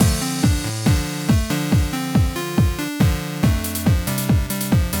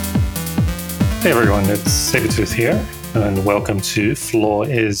Hey everyone, it's Sabretooth here, and welcome to Floor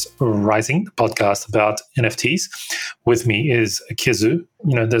is Rising, the podcast about NFTs. With me is Kizu.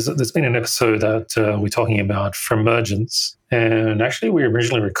 There's been an episode that we're talking about Fremergence, and actually we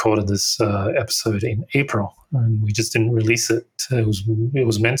originally recorded this episode in April, and we just didn't release it. It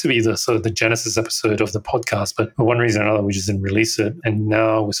was meant to be the Genesis episode of the podcast, but for one reason or another, we just didn't release it. And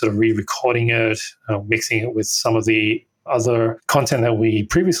now we're sort of re-recording it, mixing it with some of the other content that we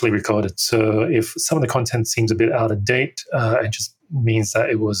previously recorded. So if some of the content seems a bit out of date, it just means that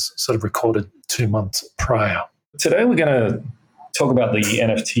it was sort of recorded 2 months prior. Today we're going to talk about the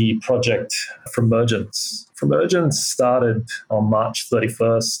NFT project Fremergence. Fremergence started on March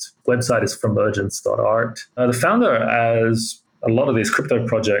 31st. Website is fremergence.art. The founder, as a lot of these crypto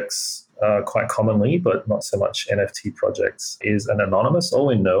projects quite commonly, but not so much NFT projects, is an anonymous. All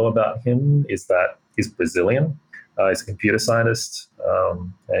we know about him is that he's Brazilian. He's a computer scientist,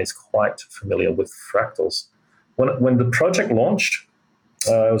 and he's quite familiar with fractals. When the project launched,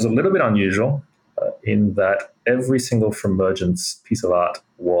 it was a little bit unusual in that every single Fremergence piece of art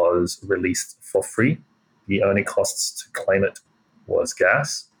was released for free. The only costs to claim it was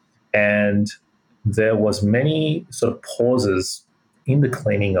gas. And there was many sort of pauses in the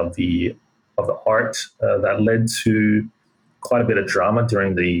claiming of the art that led to quite a bit of drama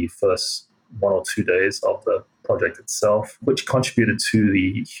during the first 1 or 2 days of the project itself, which contributed to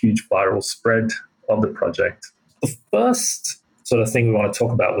the huge viral spread of the project. The first sort of thing we want to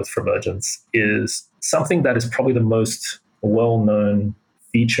talk about with Fremergence is something that is probably the most well-known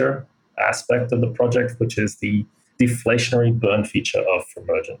feature aspect of the project, which is the deflationary burn feature of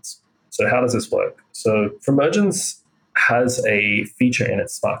Fremergence. So how does this work? So Fremergence has a feature in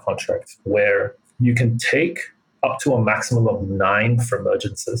its smart contract where you can take up to a maximum of 9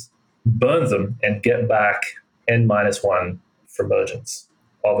 Fremergences, burn them, and get back n-1 Fremergence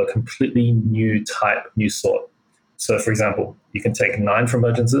of a completely new type, new sort. So, for example, you can take 9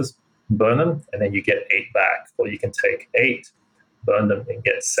 Fremergences, burn them, and then you get 8 back. Or you can take 8, burn them, and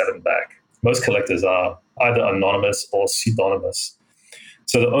get 7 back. Most collectors are either anonymous or pseudonymous.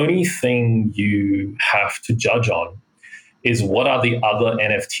 So the only thing you have to judge on is what are the other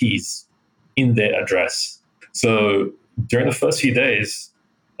NFTs in their address. So during the first few days,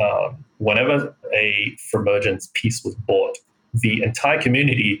 whenever a Fremergence piece was bought, the entire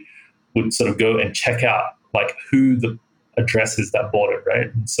community would sort of go and check out like who the addresses that bought it,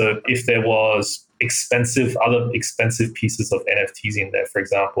 right? And so if there was other expensive pieces of NFTs in there, for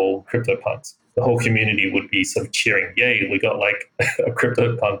example, CryptoPunks, the whole community would be sort of cheering, yay, we got like a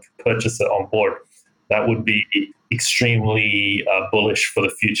CryptoPunk purchaser on board. That would be extremely bullish for the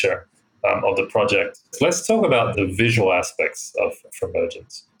future of the project. So let's talk about the visual aspects of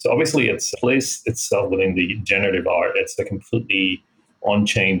Fremergence. So obviously it's placed itself within the generative art. It's a completely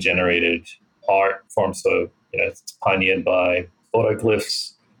on-chain generated art form. So, it's pioneered by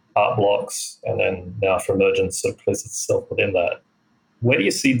Autoglyphs, art blocks, and then now Fremergence sort of places itself within that. Where do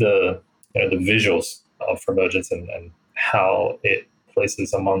you see the visuals of Fremergence and how it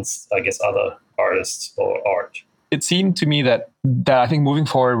places amongst, I guess, other artists or art? It seemed to me that I think moving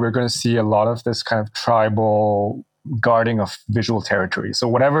forward, we're going to see a lot of this kind of tribal guarding of visual territory. So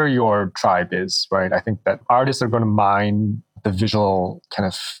whatever your tribe is, right? I think that artists are going to mine the visual kind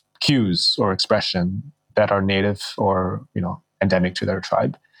of cues or expression that are native or, endemic to their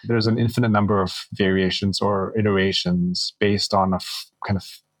tribe. There's an infinite number of variations or iterations based on kind of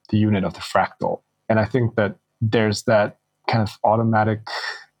the unit of the fractal. And I think that there's that kind of automatic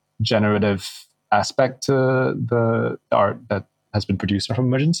generative aspect to the art that has been produced from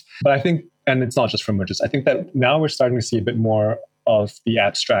Fremergence. But I think, and it's not just Fremergence, I think that now we're starting to see a bit more of the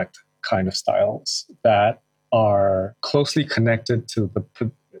abstract kind of styles that are closely connected to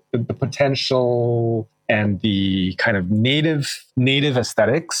the potential and the kind of native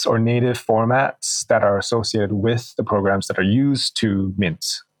aesthetics or native formats that are associated with the programs that are used to mint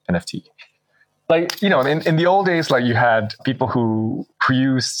NFT. Like, in the old days, like you had people who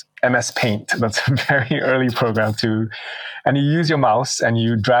used MS Paint. That's a very early program and you use your mouse and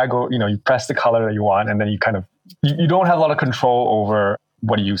you drag, you press the color that you want, and then you don't have a lot of control over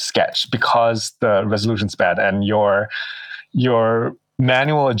what you sketch because the resolution's bad and your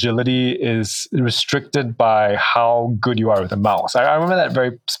manual agility is restricted by how good you are with a mouse. I remember that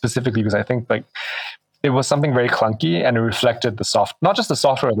very specifically because I think like it was something very clunky and it reflected not just the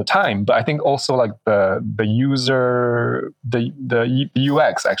software at the time, but I think also like the user, the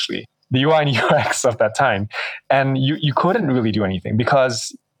UX actually, the UI and UX of that time. And you couldn't really do anything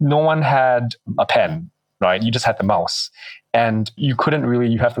because no one had a pen, right? You just had the mouse and you couldn't really,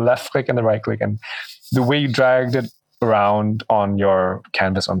 you have the left click and the right click, and the way you dragged it around on your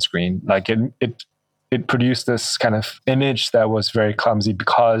canvas on screen. Like it produced this kind of image that was very clumsy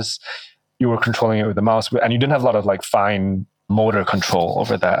because you were controlling it with the mouse, and you didn't have a lot of like fine motor control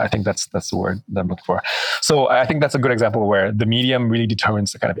over that. I think that's the word that I'm looking for. So I think that's a good example where the medium really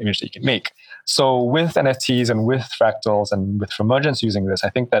determines the kind of image that you can make. So with NFTs and with fractals and with Fremergence using this, I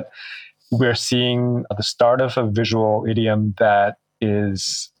think that we're seeing the start of a visual idiom that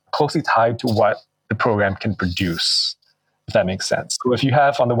is closely tied to what the program can produce, if that makes sense. So if you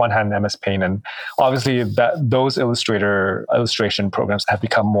have, on the one hand, MS Paint, and obviously that those illustration programs have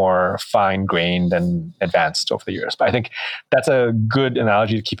become more fine-grained and advanced over the years. But I think that's a good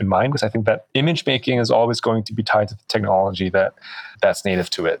analogy to keep in mind, because I think that image making is always going to be tied to the technology that's native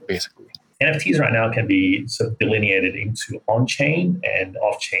to it, basically. NFTs right now can be sort of delineated into on-chain and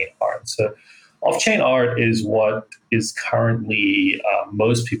off-chain art. So off-chain art is what is currently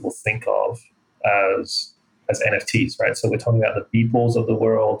most people think of as NFTs, right? So we're talking about the Beeples of the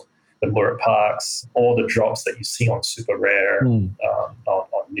world, the Murat Parks, all the drops that you see on Super Rare, on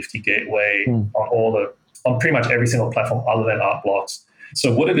Nifty Gateway, on pretty much every single platform other than Art Blocks.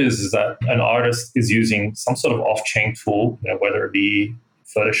 So what it is that an artist is using some sort of off-chain tool, whether it be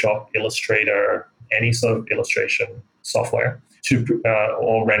Photoshop, Illustrator, any sort of illustration software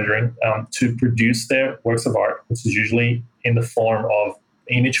or rendering to produce their works of art, which is usually in the form of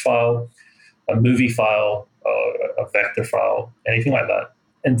an image file, a movie file, a vector file, anything like that.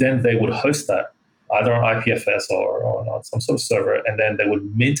 And then they would host that either on IPFS or on some sort of server, and then they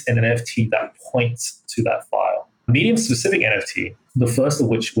would mint an NFT that points to that file. Medium-specific NFT, the first of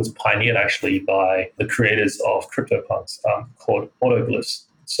which was pioneered actually by the creators of CryptoPunks, called Autoglyphs.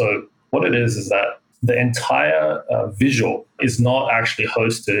 So what it is that the entire visual is not actually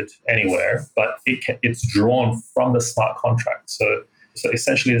hosted anywhere, but it's drawn from the smart contract. So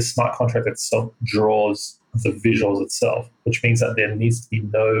essentially the smart contract itself draws the visuals itself, which means that there needs to be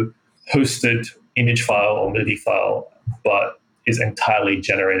no hosted image file or movie file, but is entirely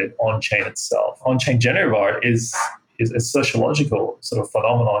generated on-chain itself. On-chain generative art is a sociological sort of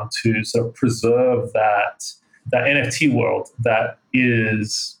phenomenon to sort of preserve that NFT world that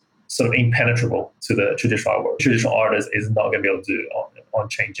is sort of impenetrable to the traditional world. Traditional art is not going to be able to do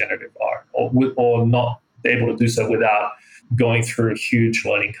on-chain generative art, or not able to do so without going through a huge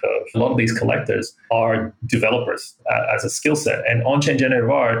learning curve. A lot of these collectors are developers as a skill set, and on-chain generative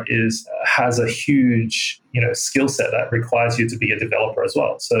art has a huge skill set that requires you to be a developer as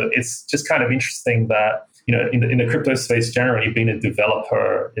well. So it's just kind of interesting that in the crypto space generally, being a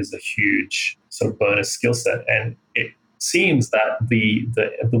developer is a huge sort of bonus skill set, and it seems that the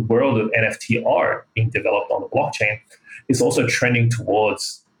world of NFT art being developed on the blockchain is also trending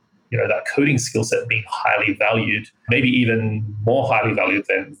towards that coding skill set being highly valued, maybe even more highly valued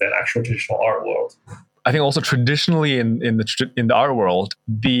than actual traditional art world. I think also traditionally in the art world,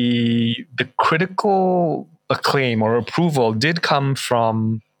 the critical acclaim or approval did come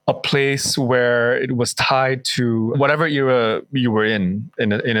from a place where it was tied to whatever era you were in a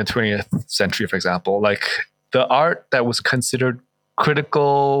 20th century, for example. Like the art that was considered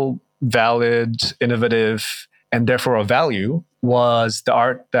critical, valid, innovative, and therefore of value was the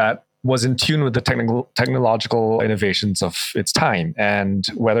art that was in tune with the technological innovations of its time, and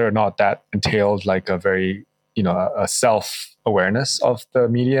whether or not that entailed like a very, a self-awareness of the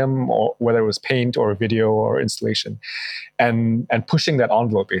medium, or whether it was paint or video or installation, and pushing that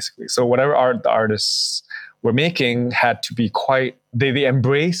envelope basically. So whatever art the artists were making had to be quite, they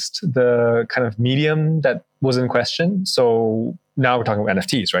embraced the kind of medium that was in question. So now we're talking about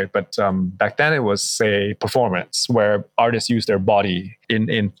NFTs, right? But back then it was, say, performance, where artists use their body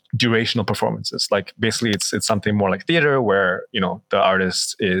in durational performances. Like basically it's something more like theater, where the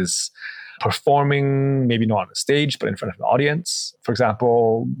artist is performing, maybe not on a stage, but in front of an audience. For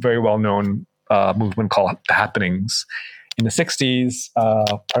example, very well-known movement called The Happenings in the 60s,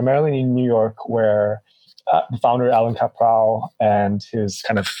 primarily in New York, where the founder, Alan Capral, and his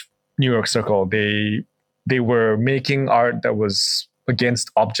kind of New York circle, they were making art that was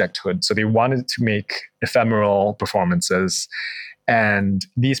against objecthood. So they wanted to make ephemeral performances. And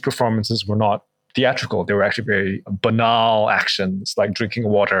these performances were not theatrical. They were actually very banal actions, like drinking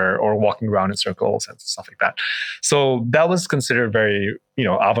water or walking around in circles and stuff like that. So that was considered very,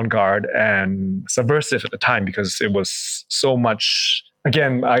 avant-garde and subversive at the time, because it was so much.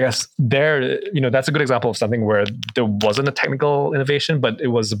 Again, I guess that's a good example of something where there wasn't a technical innovation, but it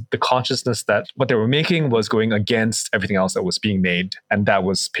was the consciousness that what they were making was going against everything else that was being made, and that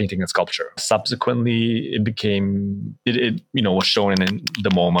was painting and sculpture. Subsequently, it became, was shown in the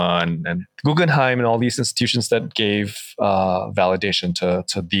MoMA and Guggenheim and all these institutions that gave validation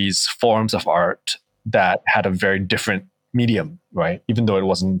to these forms of art that had a very different medium, right? Even though it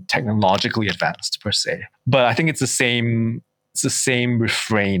wasn't technologically advanced per se. But I think it's the same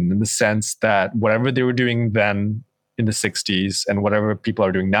refrain in the sense that whatever they were doing then in the 60s and whatever people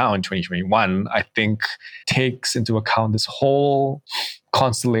are doing now in 2021, I think takes into account this whole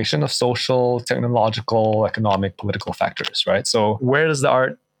constellation of social, technological, economic, political factors, right? So where does the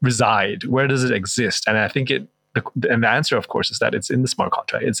art reside? Where does it exist? And I think and the answer, of course, is that it's in the smart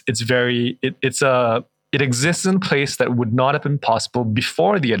contract. It exists in a place that would not have been possible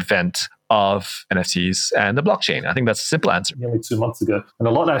before the advent of NFTs and the blockchain. I think that's a simple answer. Nearly 2 months ago. And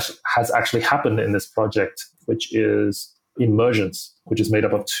a lot has actually happened in this project, which is Emergence, which is made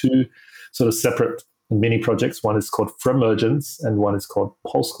up of two sort of separate mini projects. One is called Fremergence and one is called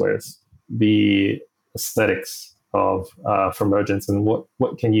Pulse Squares. The aesthetics of Fremergence, and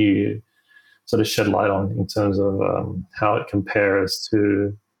what can you sort of shed light on in terms of how it compares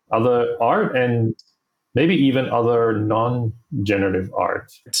to other art and maybe even other non-generative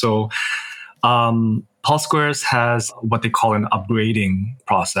art? So Pulse Squares has what they call an upgrading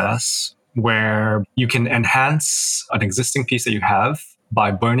process, where you can enhance an existing piece that you have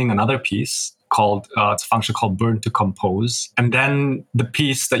by burning another piece called, it's a function called burn to compose. And then the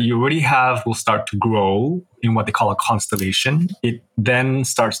piece that you already have will start to grow in what they call a constellation. It then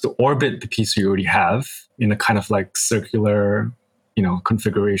starts to orbit the piece you already have in a kind of like circular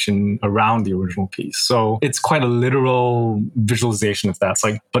configuration around the original piece. So it's quite a literal visualization of that. It's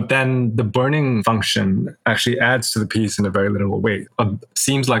like, but then the burning function actually adds to the piece in a very literal way.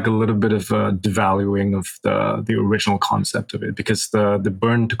 Seems like a little bit of a devaluing of the original concept of it, because the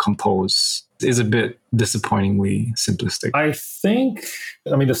burn to compose is a bit disappointingly simplistic. I think,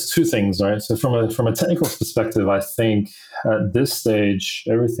 there's two things, right? So from a technical perspective, I think at this stage,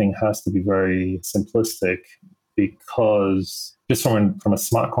 everything has to be very simplistic, because just from a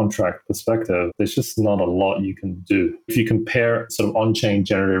smart contract perspective, there's just not a lot you can do. If you compare sort of on-chain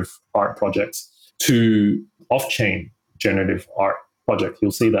generative art projects to off-chain generative art projects,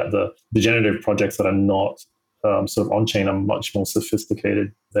 you'll see that the generative projects that are not sort of on-chain are much more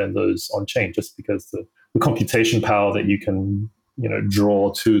sophisticated than those on-chain, just because the computation power that you can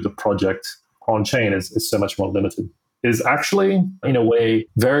draw to the project on-chain is so much more limited. Is actually, in a way,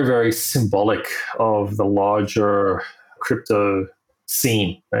 very, very symbolic of the larger crypto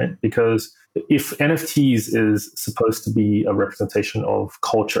scene, right? Because if NFTs is supposed to be a representation of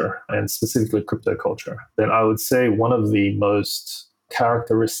culture, and specifically crypto culture, then I would say one of the most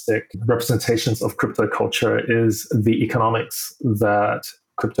characteristic representations of crypto culture is the economics that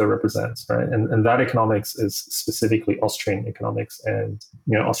crypto represents, right? And that economics is specifically Austrian economics. And,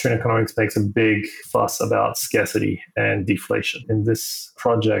 Austrian economics makes a big fuss about scarcity and deflation. In this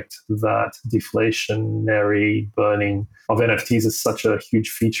project, that deflationary burning of NFTs is such a huge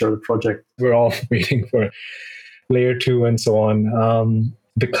feature of the project. We're all waiting for layer 2 and so on.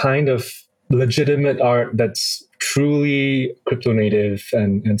 The kind of legitimate art that's truly crypto native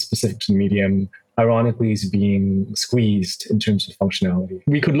and specific to the medium, ironically, is being squeezed in terms of functionality.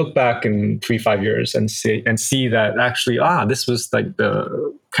 We could look back in 3-5 years and see that actually, this was like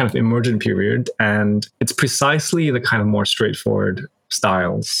the kind of emergent period, and it's precisely the kind of more straightforward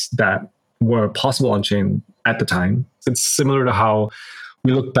styles that were possible on chain at the time. It's similar to how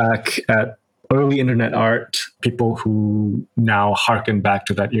we look back at early internet art, people who now harken back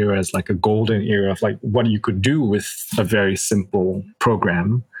to that era as like a golden era of like what you could do with a very simple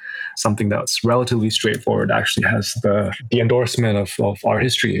program. Something that's relatively straightforward actually has the endorsement of art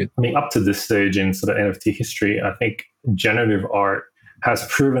history. Up to this stage in sort of NFT history, I think generative art has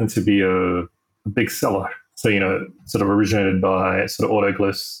proven to be a big seller. So, sort of originated by sort of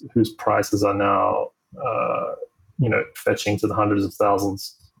autoglyphs, whose prices are now, fetching to the hundreds of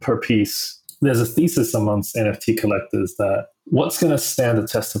thousands per piece. There's a thesis amongst NFT collectors that what's going to stand the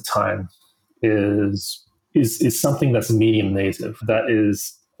test of time is something that's medium native, that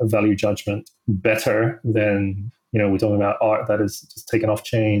is a value judgment better than, we're talking about art that is just taken off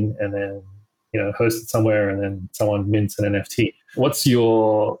chain and then, hosted somewhere and then someone mints an NFT. What's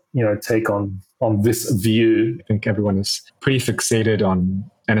your, take on this view? I think everyone is pretty fixated on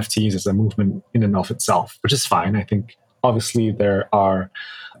NFTs as a movement in and of itself, which is fine. I think obviously there are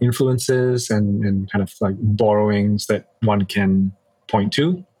influences and kind of like borrowings that one can point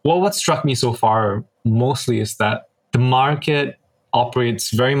to. Well, what struck me so far mostly is that the market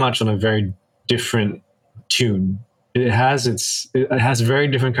operates very much on a very different tune. It has very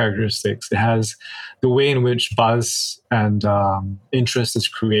different characteristics. It has the way in which buzz and interest is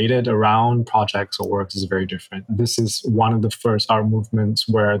created around projects or works is very different. This is one of the first art movements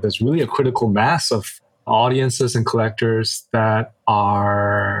where there's really a critical mass of audiences and collectors that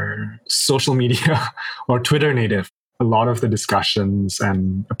are social media or Twitter native, a lot of the discussions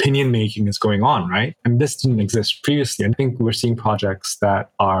and opinion making is going on, right? And this didn't exist previously. I think we're seeing projects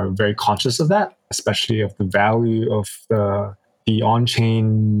that are very conscious of that, especially of the value of the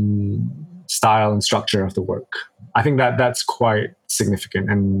on-chain style and structure of the work. I think that that's quite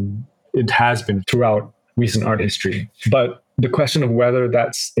significant, and it has been throughout recent art history. But the question of whether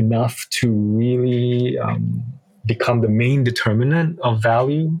that's enough to really become the main determinant of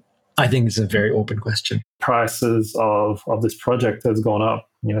value, I think is a very open question. Prices of this project has gone up,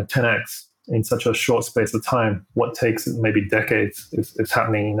 10x in such a short space of time. What takes maybe decades is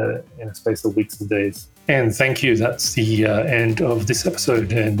happening in a space of weeks and days. And thank you. That's the end of this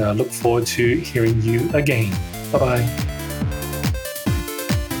episode, and I look forward to hearing you again. Bye-bye.